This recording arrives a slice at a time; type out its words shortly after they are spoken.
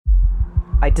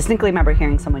I distinctly remember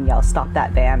hearing someone yell, "Stop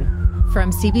that van."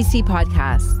 From CBC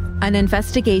Podcasts, an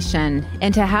investigation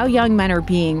into how young men are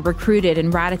being recruited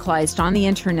and radicalized on the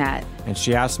internet. And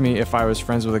she asked me if I was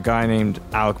friends with a guy named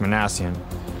Alec Manassian.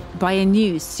 By a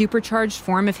new supercharged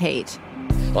form of hate.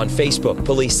 On Facebook,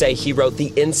 police say he wrote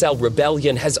the incel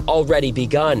rebellion has already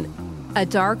begun. A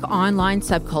dark online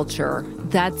subculture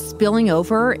that's spilling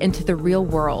over into the real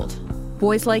world.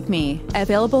 Boys Like Me,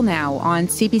 available now on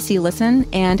CBC Listen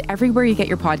and everywhere you get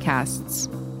your podcasts.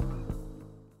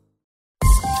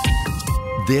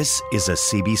 This is a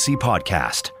CBC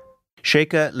podcast.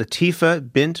 Sheikha Latifa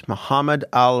bint Mohammed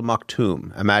Al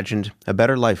Maktoum imagined a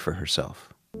better life for herself.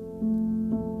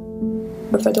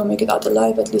 If I don't make it out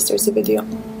alive, at least there's a video.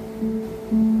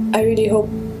 I really hope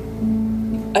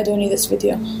I don't need this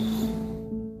video.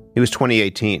 It was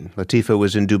 2018. Latifa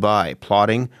was in Dubai,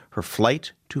 plotting her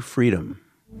flight to freedom.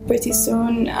 Pretty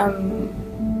soon, I'm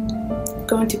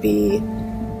going to be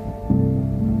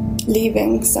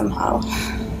leaving somehow.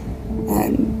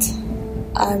 And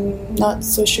I'm not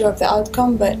so sure of the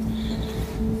outcome, but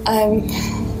I'm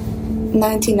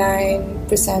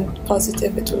 99%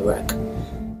 positive it will work.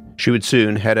 She would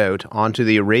soon head out onto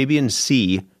the Arabian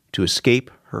Sea to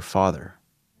escape her father.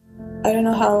 I don't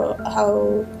know how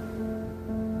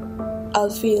I'll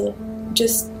feel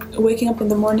just waking up in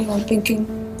the morning and thinking,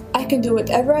 I can do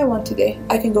whatever I want today.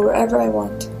 I can go wherever I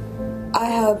want. I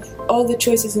have all the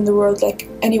choices in the world like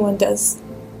anyone does.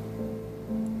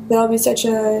 That'll be such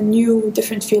a new,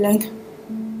 different feeling.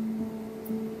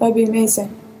 That'll be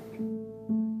amazing.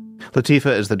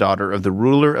 Latifa is the daughter of the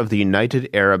ruler of the United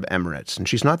Arab Emirates, and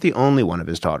she's not the only one of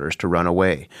his daughters to run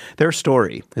away. Their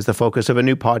story is the focus of a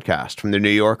new podcast from The New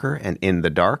Yorker and In the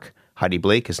Dark. Heidi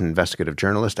Blake is an investigative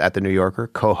journalist at The New Yorker,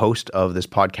 co-host of this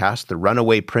podcast, The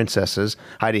Runaway Princesses.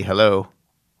 Heidi, hello.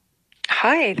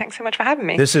 Hi, thanks so much for having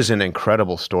me. This is an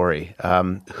incredible story.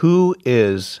 Who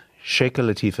is Sheikha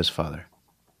Latifa's father?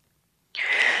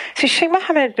 So Sheikh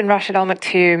Mohammed bin Rashid Al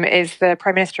Maktoum is the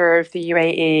Prime Minister of the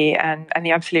UAE and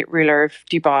the absolute ruler of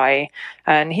Dubai.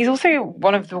 And he's also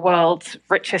one of the world's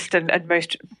richest and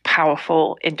most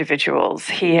powerful individuals.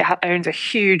 He owns a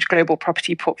huge global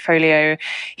property portfolio.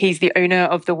 He's the owner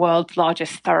of the world's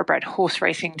largest thoroughbred horse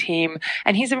racing team.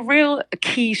 And he's a real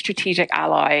key strategic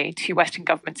ally to Western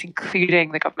governments,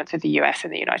 including the governments of the US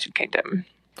and the United Kingdom.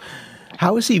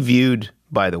 How is he viewed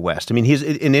by the West? I mean, he's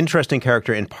an interesting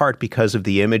character in part because of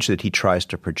the image that he tries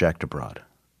to project abroad.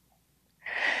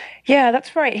 Yeah,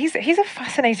 that's right. He's a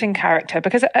fascinating character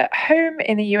because at home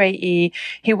in the UAE,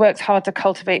 he works hard to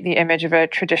cultivate the image of a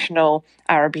traditional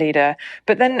Arab leader.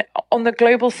 But then on the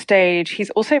global stage, he's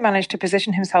also managed to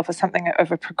position himself as something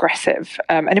of a progressive,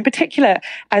 and in particular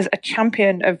as a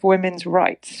champion of women's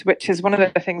rights, which is one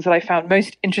of the things that I found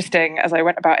most interesting as I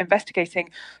went about investigating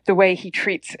the way he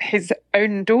treats his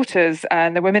own daughters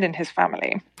and the women in his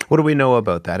family. What do we know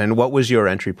about that? And what was your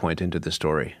entry point into the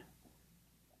story?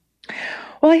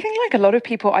 Well, I think like a lot of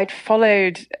people, I'd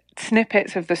followed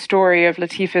snippets of the story of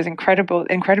Latifa's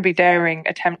incredibly daring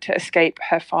attempt to escape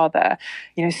her father.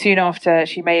 You know, soon after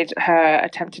she made her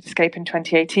attempted escape in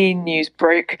 2018, news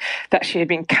broke that she had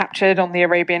been captured on the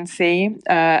Arabian Sea,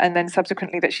 and then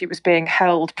subsequently that she was being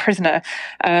held prisoner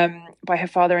by her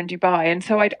father in Dubai. And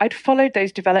so I'd followed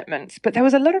those developments, but there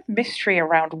was a lot of mystery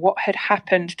around what had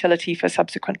happened to Latifa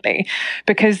subsequently,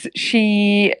 because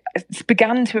she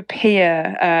began to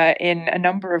appear in a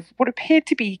number of what appeared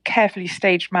to be carefully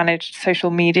staged managed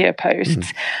social media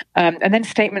posts. And then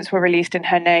statements were released in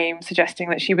her name suggesting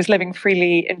that she was living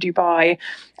freely in Dubai.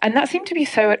 And that seemed to be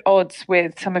so at odds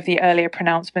with some of the earlier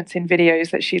pronouncements in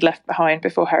videos that she'd left behind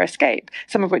before her escape,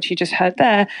 some of which you just heard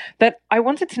there, that I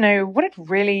wanted to know what had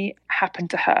really happened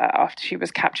to her after she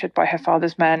was captured by her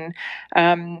father's men.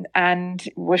 And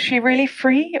was she really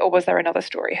free, or was there another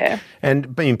story here?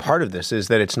 And I mean, part of this is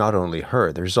that it's not only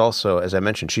her. There's also, as I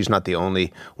mentioned, she's not the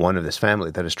only one of this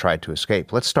family that has tried to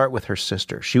escape. Let's start with her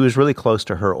sister. She was really close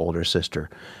to her older sister.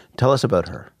 Tell us about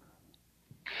her.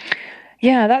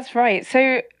 Yeah, that's right.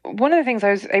 So one of the things I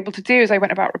was able to do as I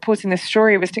went about reporting this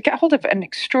story was to get hold of an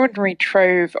extraordinary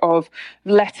trove of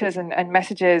letters and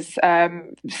messages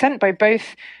sent by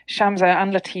both Shamsa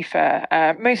and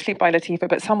Latifa, mostly by Latifa,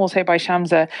 but some also by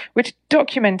Shamsa, which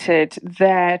documented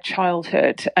their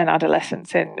childhood and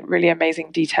adolescence in really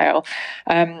amazing detail.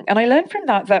 And I learned from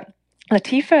that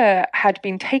Latifa had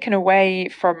been taken away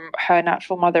from her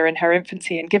natural mother in her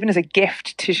infancy and given as a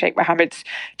gift to Sheikh Mohammed's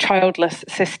childless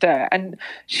sister. And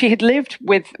she had lived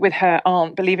with her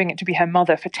aunt, believing it to be her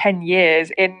mother, for 10 years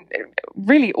in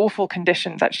really awful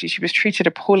conditions, actually. She was treated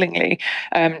appallingly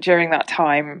during that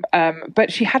time.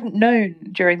 But she hadn't known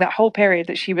during that whole period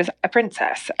that she was a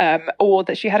princess or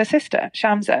that she had a sister,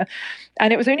 Shamsa.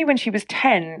 And it was only when she was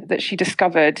 10 that she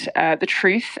discovered the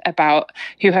truth about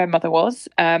who her mother was.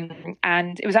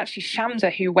 And it was actually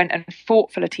Shamsa who went and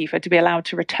fought for Latifa to be allowed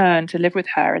to return to live with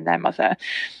her and their mother.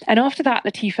 And after that,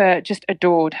 Latifa just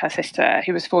adored her sister,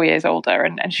 who was 4 years older.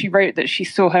 And she wrote that she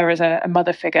saw her as a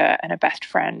mother figure and a best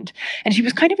friend. And she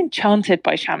was kind of enchanted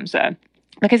by Shamsa,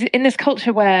 because in this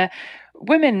culture where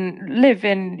women live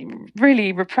in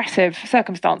really repressive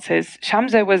circumstances,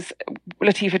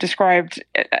 Latifa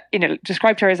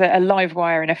described her as a live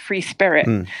wire and a free spirit,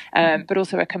 but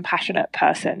also a compassionate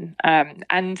person.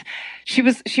 And she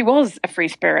was a free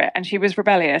spirit, and she was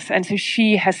rebellious. And so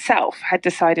she herself had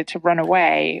decided to run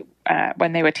away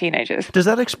when they were teenagers. Does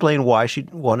that explain why she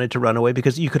wanted to run away?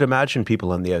 Because you could imagine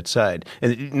people on the outside,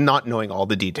 and not knowing all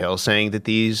the details, saying that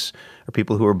these are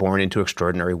people who are born into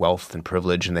extraordinary wealth and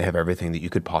privilege, and they have everything that you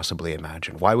could possibly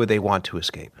imagine. Why would they want to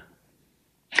escape?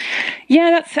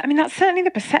 Yeah, that's certainly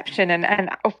the perception. And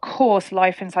of course,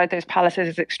 life inside those palaces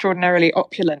is extraordinarily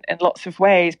opulent in lots of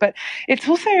ways. But it's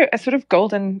also a sort of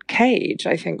golden cage,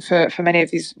 I think, for many of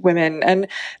these women. And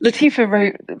Latifa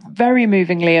wrote very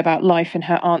movingly about life in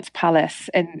her aunt's palace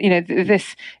and,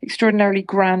 this extraordinarily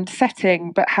grand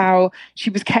setting, but how she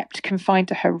was kept confined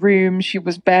to her room. She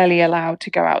was barely allowed to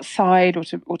go outside or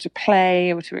to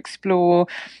play or to explore.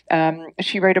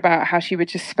 She wrote about how she would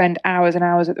just spend hours and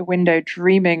hours at the window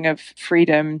dreaming of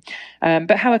freedom,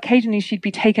 but how occasionally she'd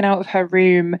be taken out of her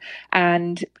room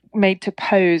and made to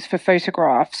pose for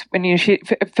photographs. When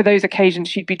for those occasions,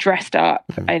 she'd be dressed up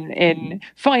in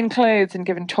fine clothes and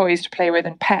given toys to play with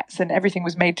and pets, and everything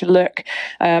was made to look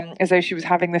as though she was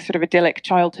having this sort of idyllic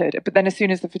childhood. But then as soon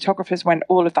as the photographers went,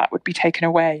 all of that would be taken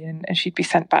away and she'd be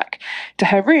sent back to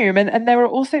her room. And there were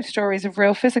also stories of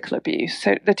real physical abuse.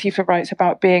 So Latifa writes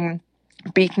about being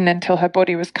beaten until her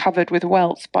body was covered with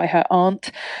welts by her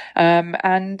aunt.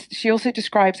 And she also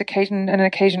describes an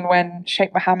occasion when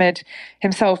Sheikh Mohammed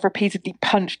himself repeatedly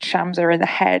punched Shamsa in the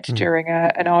head during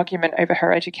an argument over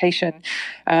her education.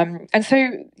 And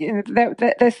so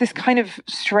there's this kind of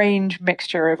strange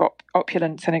mixture of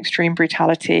opulence and extreme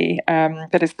brutality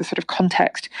that is the sort of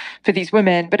context for these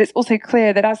women. But it's also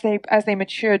clear that as they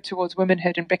matured towards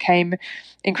womanhood and became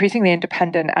increasingly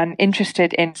independent and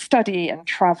interested in study and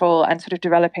travel and sort of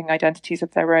developing identities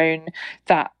of their own,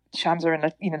 that Shamsa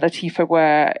and Latifa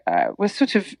were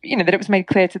sort of, that it was made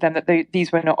clear to them that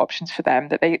these were not options for them,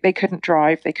 that they couldn't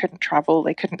drive, they couldn't travel,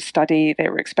 they couldn't study, they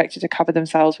were expected to cover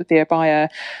themselves with the abaya,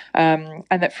 and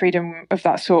that freedom of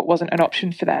that sort wasn't an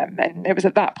option for them. And it was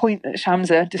at that point that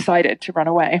Shamsa decided to run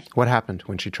away. What happened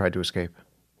when she tried to escape?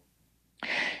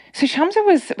 So Shamsa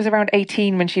was around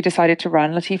 18 when she decided to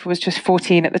run. Latifa was just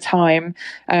 14 at the time.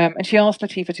 And she asked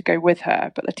Latifa to go with her,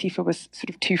 but Latifa was sort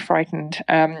of too frightened.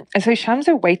 And so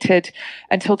Shamsa waited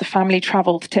until the family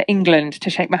travelled to England to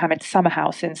Sheikh Mohammed's summer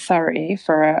house in Surrey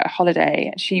for a holiday.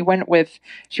 And she went with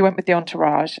the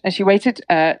entourage, and she waited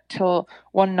till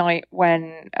one night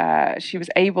when she was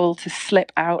able to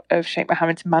slip out of Sheikh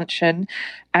Mohammed's mansion,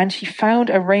 and she found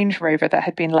a Range Rover that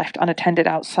had been left unattended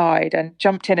outside and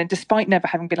jumped in, and despite never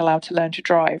having been allowed to learn to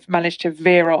drive, managed to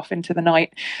veer off into the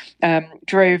night,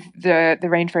 drove the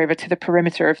Range Rover to the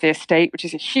perimeter of the estate, which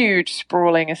is a huge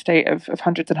sprawling estate of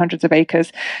hundreds and hundreds of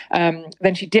acres.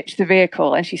 Then she ditched the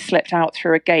vehicle and she slipped out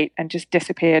through a gate and just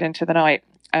disappeared into the night.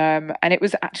 And it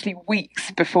was actually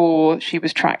weeks before she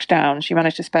was tracked down. She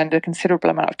managed to spend a considerable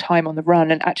amount of time on the run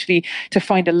and actually to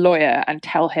find a lawyer and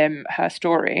tell him her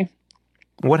story.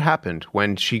 What happened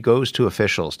when she goes to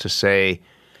officials to say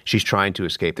she's trying to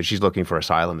escape, that she's looking for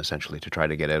asylum, essentially, to try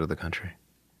to get out of the country?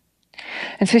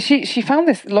 And so she found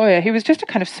this lawyer who was just a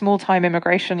kind of small-time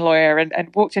immigration lawyer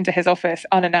and walked into his office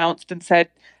unannounced and said,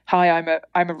 "Hi,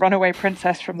 I'm a runaway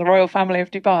princess from the royal family of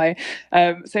Dubai."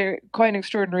 So quite an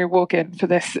extraordinary walk-in for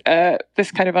this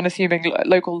kind of unassuming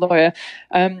local lawyer.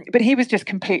 But he was just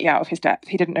completely out of his depth.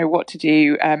 He didn't know what to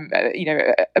do.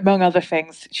 Among other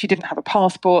things, she didn't have a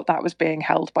passport that was being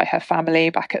held by her family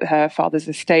back at her father's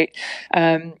estate.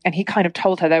 And he kind of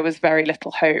told her there was very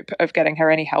little hope of getting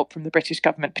her any help from the British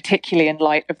government, particularly in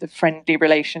light of the friendly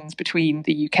relations between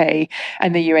the UK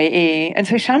and the UAE. And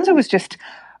so Shamsa was just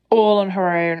all on her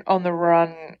own, on the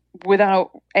run, without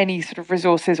any sort of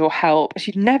resources or help.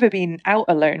 She'd never been out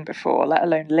alone before, let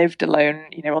alone lived alone,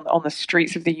 on the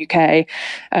streets of the UK.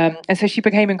 And so she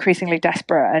became increasingly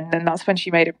desperate. And then that's when she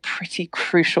made a pretty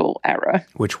crucial error.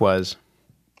 Which was?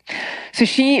 So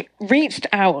she reached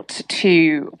out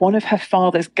to one of her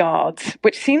father's guards,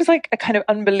 which seems like a kind of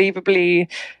unbelievably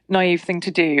naive thing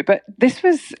to do. But this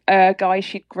was a guy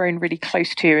she'd grown really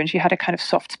close to, and she had a kind of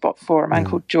soft spot for, a man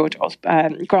called Grant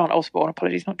Osborne.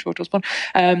 Apologies, not George Osborne.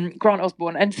 Grant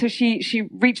Osborne. And so she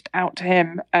reached out to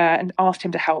him and asked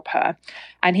him to help her.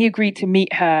 And he agreed to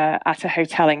meet her at a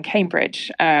hotel in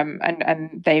Cambridge.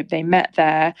 And they met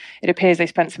there. It appears they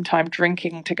spent some time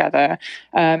drinking together.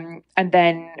 And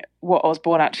then what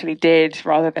Osborne actually did,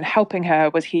 rather than helping her,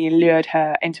 was he lured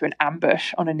her into an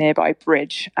ambush on a nearby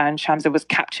bridge. And Shamsa was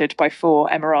captured by 4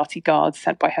 Emirati guards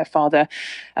sent by her father,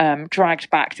 dragged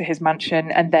back to his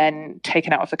mansion, and then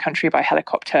taken out of the country by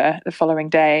helicopter the following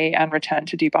day and returned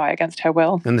to Dubai against her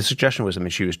will. And the suggestion was,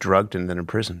 she was drugged and then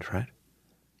imprisoned, right?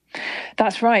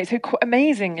 That's right. So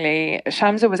amazingly,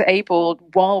 Shamsa was able,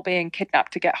 while being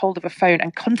kidnapped, to get hold of a phone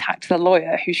and contact the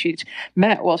lawyer who she'd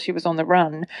met while she was on the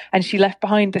run. And she left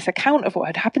behind this account of what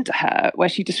had happened to her, where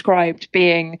she described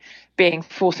being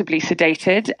forcibly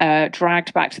sedated,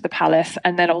 dragged back to the palace,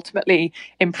 and then ultimately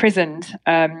imprisoned.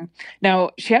 Now,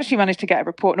 she actually managed to get a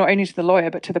report not only to the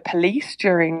lawyer but to the police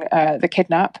during the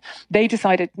kidnap. They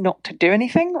decided not to do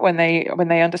anything when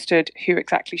they understood who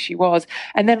exactly she was.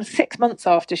 And then 6 months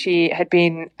after she had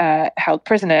been held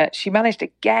prisoner, she managed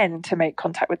again to make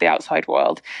contact with the outside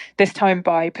world, this time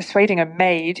by persuading a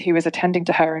maid who was attending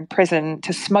to her in prison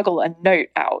to smuggle a note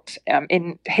out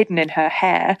hidden in her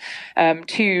hair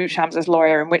to Shamsa's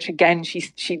lawyer, in which again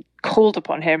she called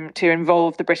upon him to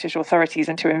involve the British authorities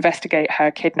and to investigate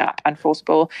her kidnap and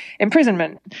forcible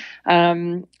imprisonment. Why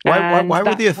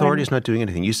were the authorities not doing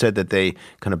anything? You said that they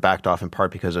kind of backed off in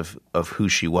part because of who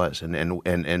she was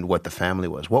and what the family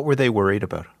was. What were they worried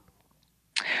about?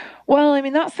 Well,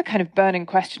 that's the kind of burning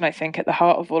question, I think, at the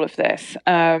heart of all of this.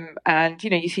 And,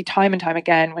 you see time and time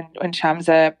again when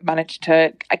Shamsa managed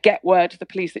to get word to the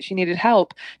police that she needed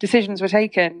help, decisions were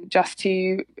taken just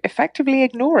to effectively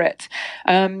ignore it.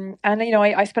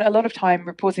 I spent a lot of time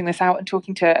reporting this out and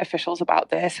talking to officials about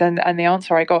this. And the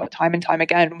answer I got time and time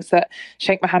again was that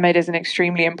Sheikh Mohammed is an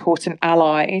extremely important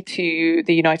ally to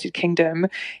the United Kingdom.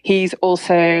 He's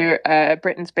also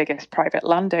Britain's biggest private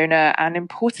landowner. And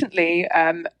importantly,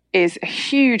 is a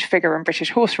huge figure in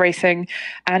British horse racing,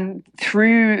 and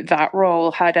through that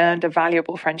role had earned a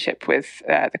valuable friendship with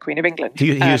the Queen of England.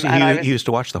 He used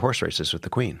to watch the horse races with the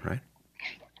Queen, right?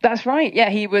 That's right.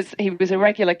 Yeah, he was a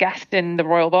regular guest in the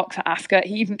Royal Box at Ascot.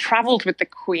 He even travelled with the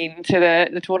Queen to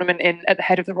the tournament at the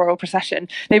head of the royal procession.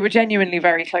 They were genuinely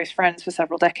very close friends for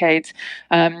several decades.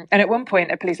 And at one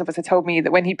point, a police officer told me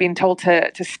that when he'd been told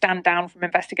to stand down from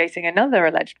investigating another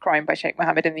alleged crime by Sheikh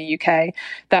Mohammed in the UK,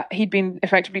 that he'd been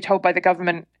effectively told by the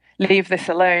government, leave this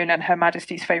alone and Her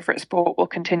Majesty's favourite sport will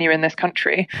continue in this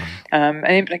country.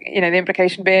 And the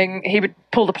implication being he would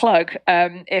pull the plug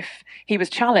if he was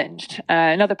challenged.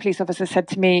 Another police officer said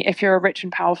to me, if you're a rich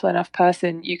and powerful enough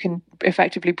person, you can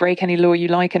effectively break any law you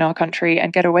like in our country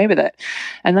and get away with it.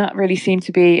 And that really seemed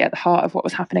to be at the heart of what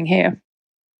was happening here.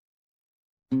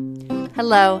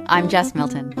 Hello, I'm Jess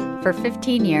Milton. For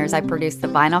 15 years, I produced The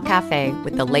Vinyl Cafe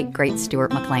with the late, great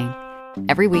Stuart McLean.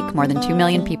 Every week, more than 2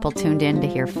 million people tuned in to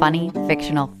hear funny,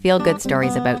 fictional, feel-good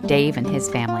stories about Dave and his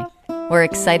family. We're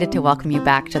excited to welcome you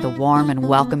back to the warm and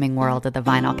welcoming world of The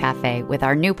Vinyl Cafe with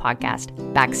our new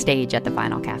podcast, Backstage at The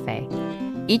Vinyl Cafe.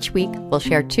 Each week, we'll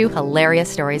share 2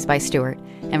 hilarious stories by Stuart,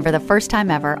 and for the first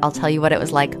time ever, I'll tell you what it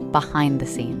was like behind the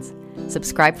scenes.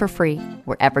 Subscribe for free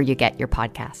wherever you get your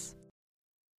podcasts.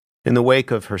 In the wake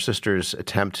of her sister's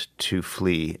attempt to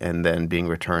flee and then being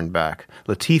returned back,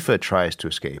 Latifa tries to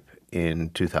escape in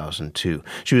 2002.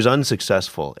 She was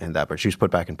unsuccessful in that, but she was put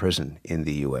back in prison in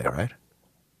the UA, right?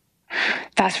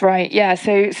 That's right. Yeah.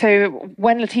 So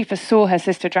when Latifa saw her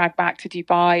sister dragged back to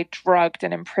Dubai, drugged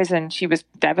and imprisoned, she was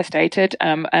devastated.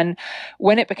 And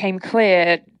when it became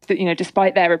clear that,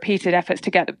 despite their repeated efforts to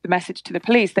get the message to the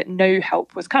police that no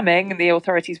help was coming and the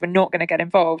authorities were not going to get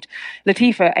involved,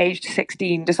 Latifa, aged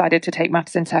 16, decided to take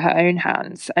matters into her own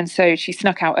hands. And so she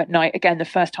snuck out at night, again, the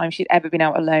first time she'd ever been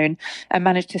out alone, and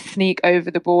managed to sneak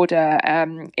over the border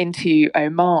into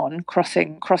Oman,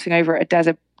 crossing over at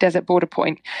a desert border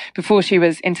point before she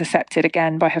was intercepted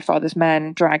again by her father's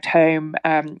men, dragged home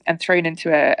and thrown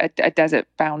into a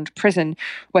desert-bound prison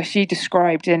where she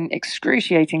described in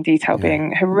excruciating detail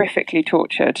being horrifically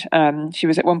tortured. She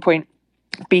was at one point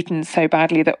beaten so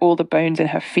badly that all the bones in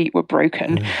her feet were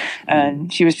broken.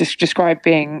 And she was just described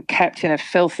being kept in a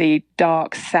filthy,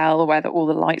 dark cell where all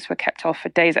the lights were kept off for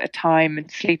days at a time,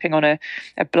 and sleeping on a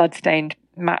blood-stained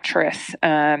mattress,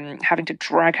 having to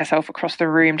drag herself across the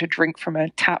room to drink from a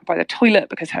tap by the toilet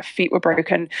because her feet were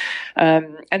broken.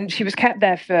 And she was kept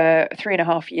there for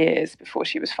 3.5 years before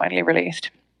she was finally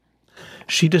released.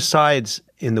 She decides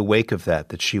in the wake of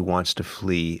that she wants to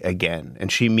flee again,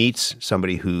 and she meets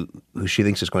somebody who she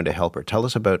thinks is going to help her. Tell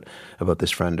us about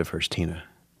this friend of hers, Tina.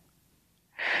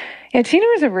 Yeah, Tina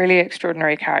is a really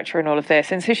extraordinary character in all of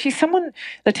this. And so she's someone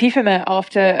Latifa met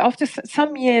after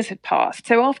some years had passed.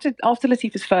 So after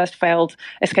Latifa's first failed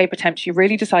escape attempt, she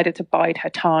really decided to bide her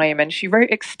time. And she wrote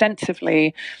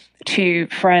extensively to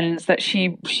friends that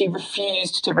she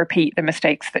refused to repeat the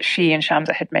mistakes that she and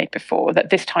Shamsa had made before,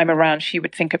 that this time around she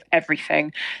would think of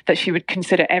everything, that she would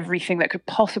consider everything that could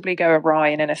possibly go awry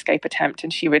in an escape attempt,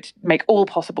 and she would make all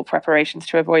possible preparations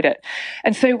to avoid it.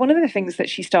 And so one of the things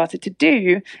that she started to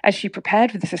do as she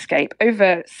prepared for this escape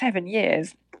over 7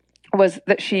 years was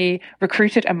that she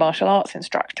recruited a martial arts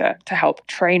instructor to help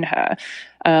train her.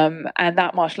 And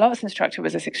that martial arts instructor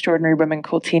was this extraordinary woman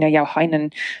called Tina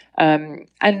Yauhainen.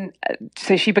 And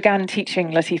so she began teaching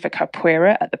Latifa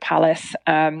capoeira at the palace.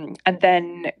 And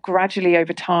then gradually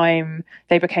over time,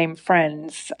 they became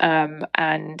friends.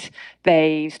 And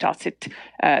they started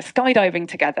skydiving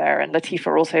together. And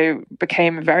Latifa also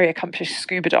became a very accomplished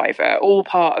scuba diver, all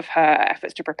part of her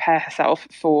efforts to prepare herself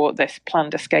for this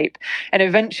planned escape. And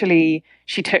eventually,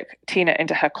 she took Tina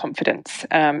into her confidence.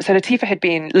 So Latifa had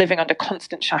been living under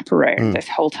constant chaperone this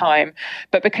whole time.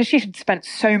 But because she had spent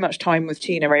so much time with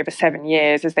Tina over 7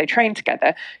 years as they trained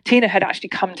together, Tina had actually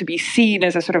come to be seen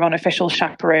as a sort of unofficial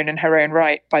chaperone in her own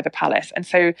right by the palace. And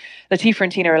so Latifa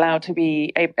and Tina were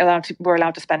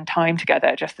allowed to spend time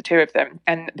together, just the two of them.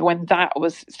 And when that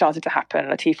started to happen,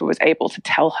 Latifa was able to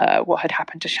tell her what had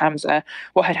happened to Shamsa,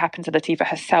 what had happened to Latifa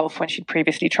herself when she'd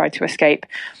previously tried to escape,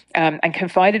 and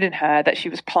confided in her that she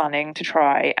was planning to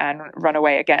try and run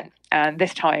away again. And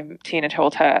this time, Tina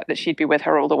told her that she'd be with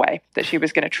her all the way, that she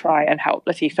was going to try and help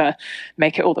Latifa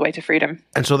make it all the way to freedom.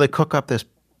 And so they cook up this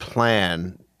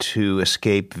plan to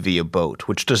escape via boat,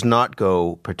 which does not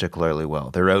go particularly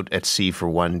well. They're out at sea for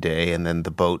one day, and then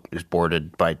the boat is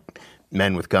boarded by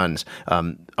men with guns. I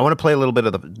want to play a little bit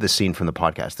of the scene from the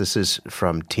podcast. This is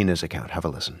from Tina's account. Have a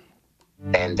listen.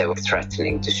 And they were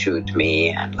threatening to shoot me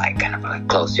and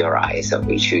close your eyes or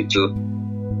we shoot you.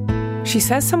 She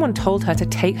says someone told her to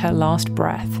take her last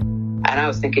breath. And I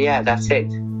was thinking, yeah, that's it.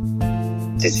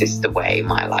 This is the way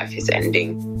my life is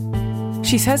ending.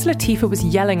 She says Latifa was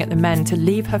yelling at the men to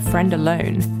leave her friend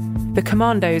alone. The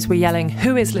commandos were yelling,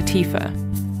 "Who is Latifa?"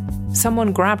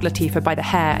 Someone grabbed Latifa by the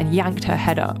hair and yanked her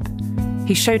head up.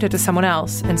 He showed her to someone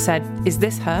else and said, "Is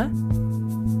this her?"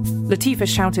 Latifa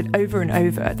shouted over and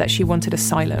over that she wanted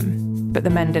asylum, but the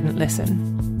men didn't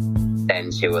listen.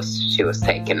 Then she was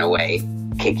taken away,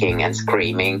 kicking and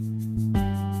screaming.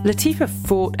 Latifa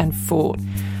fought and fought.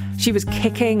 She was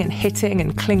kicking and hitting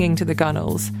and clinging to the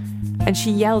gunnels. And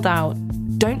she yelled out,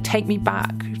 "Don't take me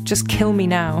back, just kill me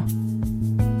now."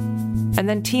 And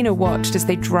then Tina watched as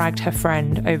they dragged her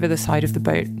friend over the side of the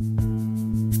boat.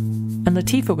 And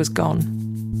Latifa was gone.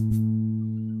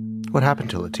 What happened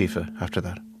to Latifa after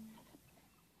that?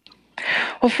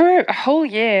 Well, for a whole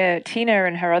year, Tina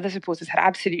and her other supporters had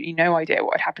absolutely no idea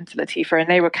what had happened to Latifa, and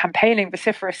they were campaigning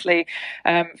vociferously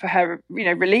for her,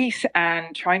 release,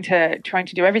 and trying to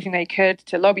do everything they could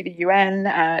to lobby the UN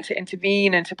to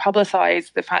intervene and to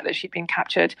publicize the fact that she'd been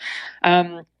captured.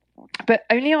 But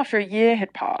only after a year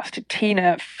had passed did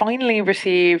Tina finally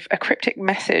receive a cryptic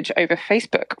message over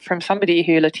Facebook from somebody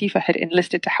who Latifa had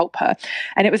enlisted to help her.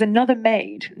 And it was another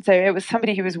maid. So it was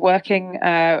somebody who was working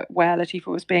where Latifa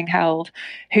was being held,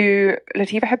 who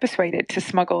Latifa had persuaded to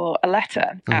smuggle a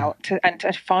letter out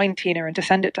to find Tina and to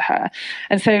send it to her.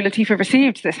 And so Latifa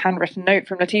received this handwritten note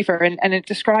from Latifa, and it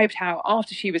described how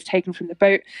after she was taken from the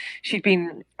boat, she'd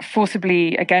been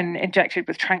forcibly, again, injected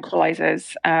with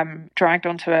tranquilizers, dragged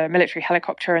onto a military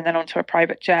helicopter and then onto a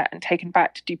private jet and taken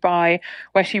back to Dubai,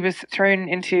 where she was thrown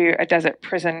into a desert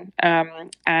prison.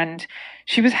 And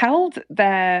she was held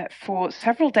there for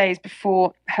several days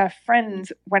before her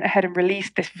friends went ahead and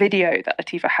released this video that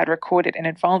Latifa had recorded in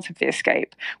advance of the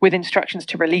escape, with instructions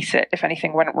to release it if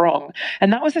anything went wrong.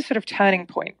 And that was a sort of turning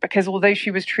point, because although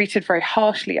she was treated very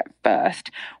harshly at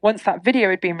first, once that video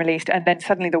had been released and then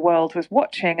suddenly the world was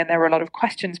watching and there were a lot of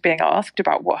questions being asked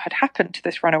about what had happened to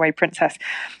this runaway princess,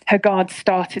 her guards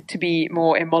started to be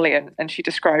more emollient. And she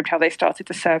described how they started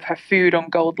to serve her food on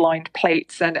gold-lined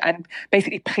plates and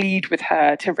basically plead with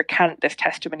her to recant this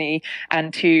testimony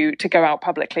and to go out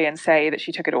publicly and say that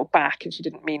she took it all back and she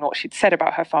didn't mean what she'd said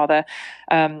about her father.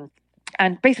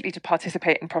 And basically to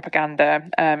participate in propaganda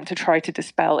to try to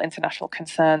dispel international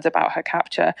concerns about her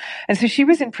capture. And so she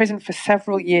was in prison for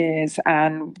several years,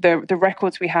 and the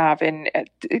records we have in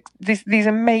these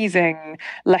amazing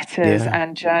letters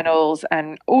and journals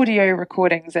and audio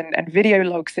recordings and video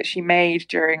logs that she made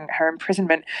during her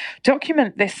imprisonment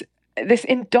document this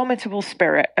indomitable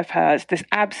spirit of hers, this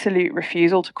absolute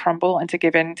refusal to crumble and to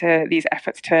give in to these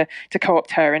efforts to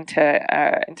co-opt her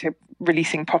into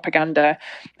releasing propaganda.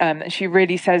 And she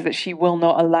really says that she will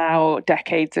not allow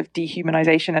decades of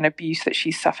dehumanization and abuse that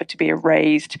she's suffered to be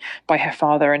erased by her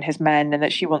father and his men, and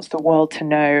that she wants the world to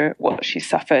know what she's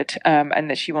suffered,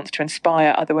 and that she wants to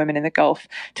inspire other women in the Gulf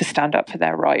to stand up for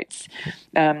their rights.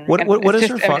 What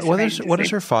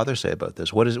does her father say about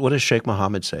this? What does Sheikh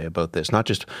Mohammed say about this? Not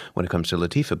just when it comes to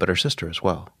Latifa, but her sister as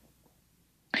well.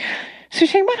 So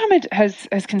Sheikh Mohammed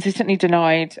has consistently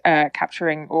denied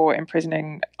capturing or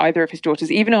imprisoning either of his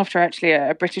daughters, even after actually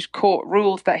a British court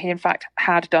ruled that he in fact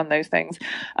had done those things.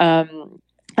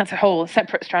 That's a whole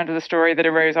separate strand of the story that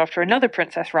arose after another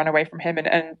princess ran away from him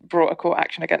and brought a court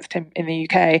action against him in the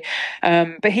UK.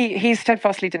 But he's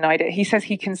steadfastly denied it. He says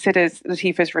he considers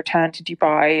Latifa's return to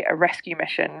Dubai a rescue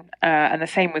mission, and the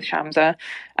same with Shamsa.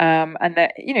 And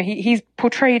that, he's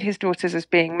portrayed his daughters as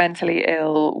being mentally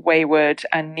ill, wayward,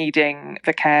 and needing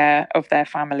the care of their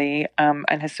family, and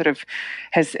has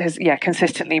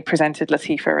consistently presented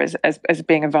Latifa as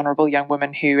being a vulnerable young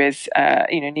woman who is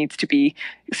needs to be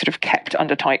sort of kept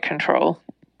under tight control.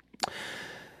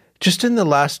 Just in the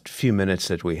last few minutes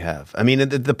that we have, I mean,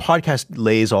 the podcast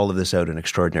lays all of this out in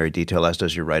extraordinary detail, as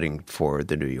does your writing for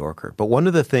The New Yorker. But one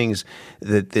of the things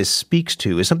that this speaks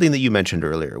to is something that you mentioned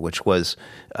earlier, which was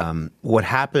what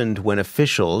happened when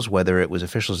officials, whether it was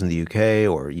officials in the UK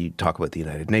or you talk about the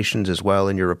United Nations as well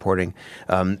in your reporting,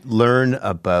 learn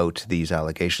about these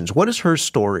allegations. What does her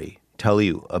story tell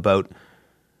you about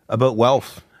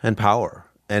wealth and power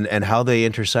and how they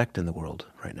intersect in the world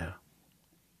right now?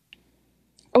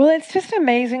 Well, it's just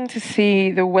amazing to see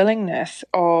the willingness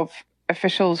of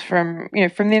officials from the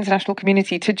international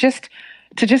community to just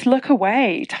look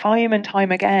away time and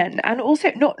time again, and also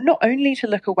not only to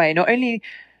look away, not only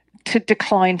to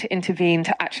decline to intervene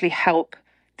to actually help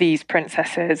these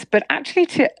princesses, but actually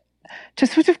to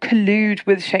sort of collude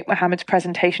with Sheikh Mohammed's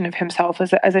presentation of himself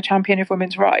as a champion of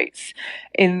women's rights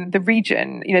in the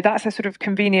region. That's a sort of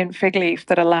convenient fig leaf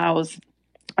that allows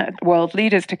world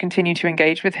leaders to continue to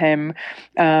engage with him,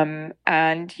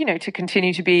 and to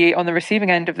continue to be on the receiving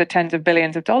end of the tens of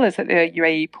billions of dollars that the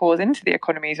UAE pours into the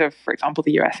economies of, for example,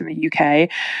 the US and the UK,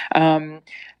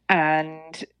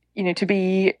 and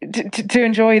to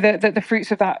enjoy the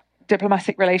fruits of that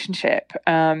diplomatic relationship.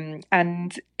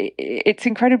 And it's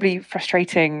incredibly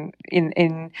frustrating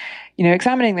in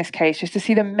examining this case, just to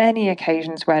see the many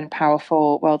occasions when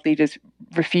powerful world leaders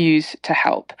refuse to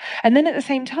help, and then at the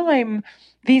same time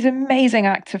these amazing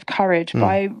acts of courage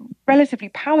by relatively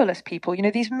powerless people,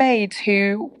 these maids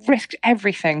who risked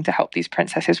everything to help these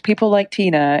princesses, people like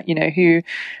Tina, who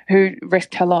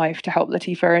risked her life to help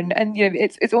Latifa. And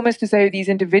it's almost as though these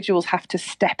individuals have to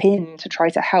step in to try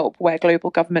to help where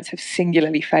global governments have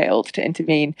singularly failed to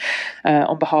intervene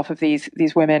on behalf of these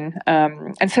women.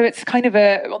 And so it's kind of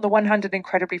on the one hand, an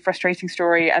incredibly frustrating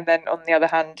story. And then on the other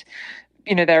hand,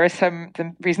 there are some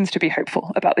reasons to be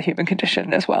hopeful about the human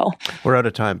condition as well. We're out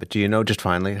of time, but do you know, just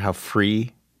finally, how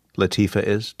free Latifa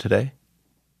is today?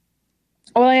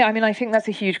 Well, I think that's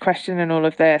a huge question in all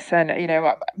of this, and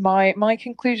my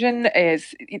conclusion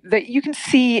is that you can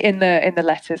see in the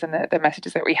letters and the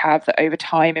messages that we have that over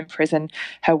time in prison,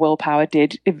 her willpower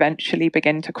did eventually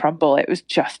begin to crumble. It was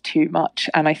just too much,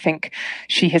 and I think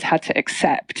she has had to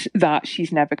accept that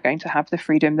she's never going to have the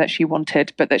freedom that she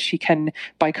wanted, but that she can,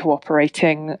 by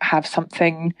cooperating, have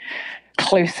something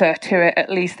closer to it, at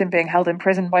least, than being held in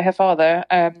prison by her father.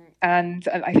 And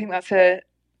I think that's a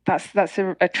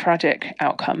tragic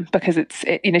outcome, because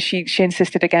she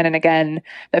insisted again and again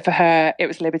that for her it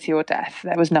was liberty or death.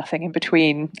 There was nothing in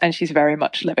between, and she's very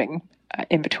much living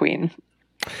in between.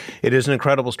 It is an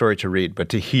incredible story to read, but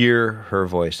to hear her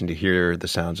voice and to hear the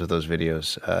sounds of those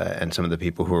videos and some of the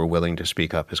people who are willing to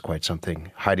speak up is quite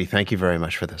something. Heidi, thank you very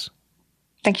much for this.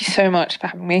 Thank you so much for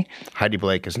having me. Heidi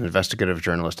Blake is an investigative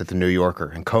journalist at The New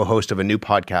Yorker and co-host of a new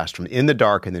podcast from In the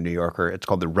Dark in The New Yorker. It's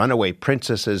called The Runaway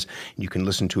Princesses. You can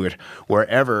listen to it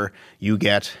wherever you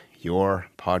get your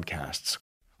podcasts.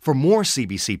 For more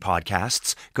CBC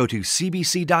podcasts, go to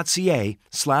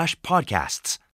cbc.ca/podcasts.